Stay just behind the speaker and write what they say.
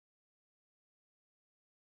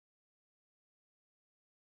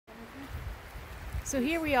So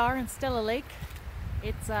here we are in Stella Lake.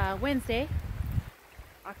 It's Wednesday,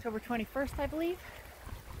 October 21st, I believe.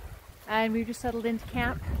 And we've just settled into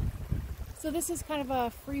camp. So this is kind of a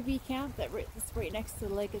freebie camp that's right next to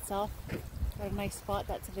the lake itself. Got a nice spot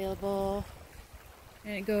that's available.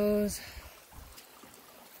 And it goes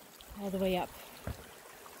all the way up.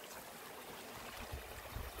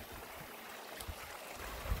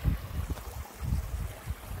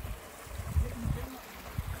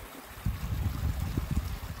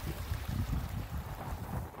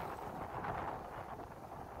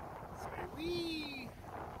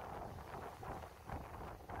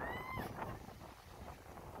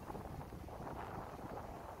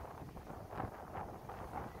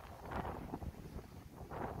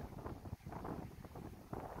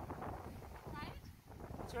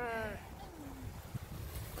 Sure.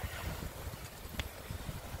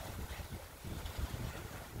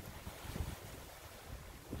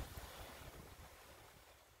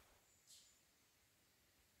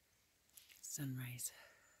 Sunrise,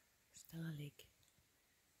 Stella Lake.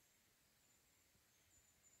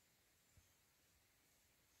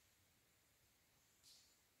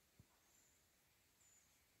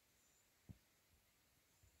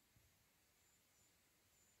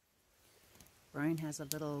 Brian has a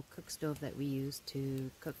little cook stove that we use to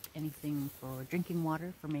cook anything for drinking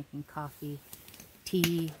water, for making coffee,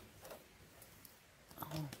 tea,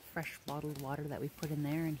 fresh bottled water that we put in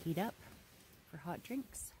there and heat up for hot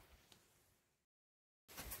drinks.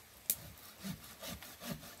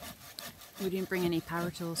 We didn't bring any power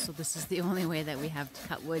tools, so this is the only way that we have to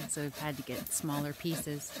cut wood, so we've had to get smaller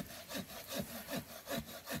pieces.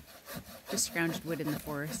 Just scrounged wood in the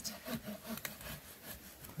forest.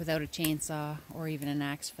 Without a chainsaw or even an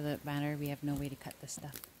axe for that matter, we have no way to cut this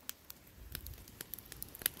stuff.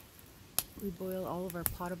 We boil all of our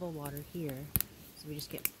potable water here, so we just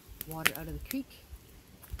get water out of the creek,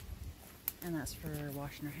 and that's for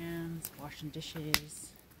washing our hands, washing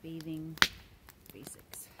dishes, bathing,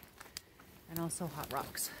 basics, and also hot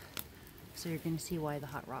rocks. So you're going to see why the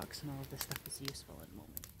hot rocks and all of this stuff is useful in a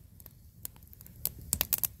moment.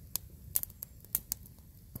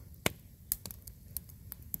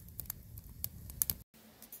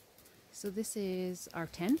 So this is our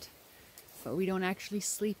tent, but we don't actually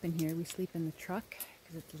sleep in here. We sleep in the truck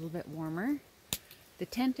because it's a little bit warmer. The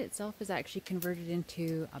tent itself is actually converted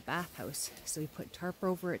into a bathhouse. So we put tarp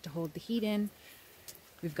over it to hold the heat in.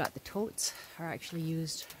 We've got the totes are actually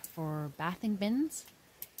used for bathing bins.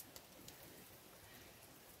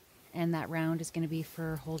 And that round is going to be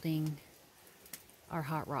for holding our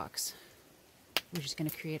hot rocks, which is going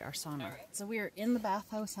to create our sauna. So we are in the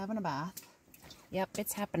bathhouse having a bath. Yep,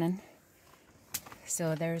 it's happening.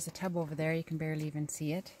 So there's a tub over there, you can barely even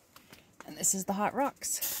see it. And this is the hot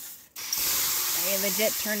rocks. And we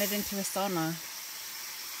legit turn it into a sauna.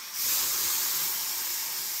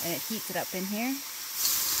 And it heats it up in here.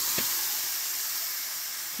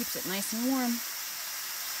 Keeps it nice and warm.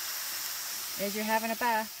 As you're having a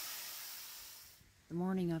bath. The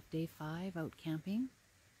morning of day 5 out camping.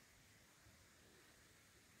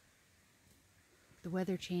 The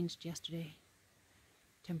weather changed yesterday.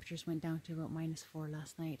 Temperatures went down to about -4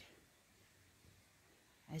 last night.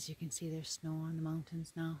 As you can see, there's snow on the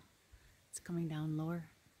mountains now. It's coming down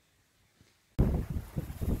lower.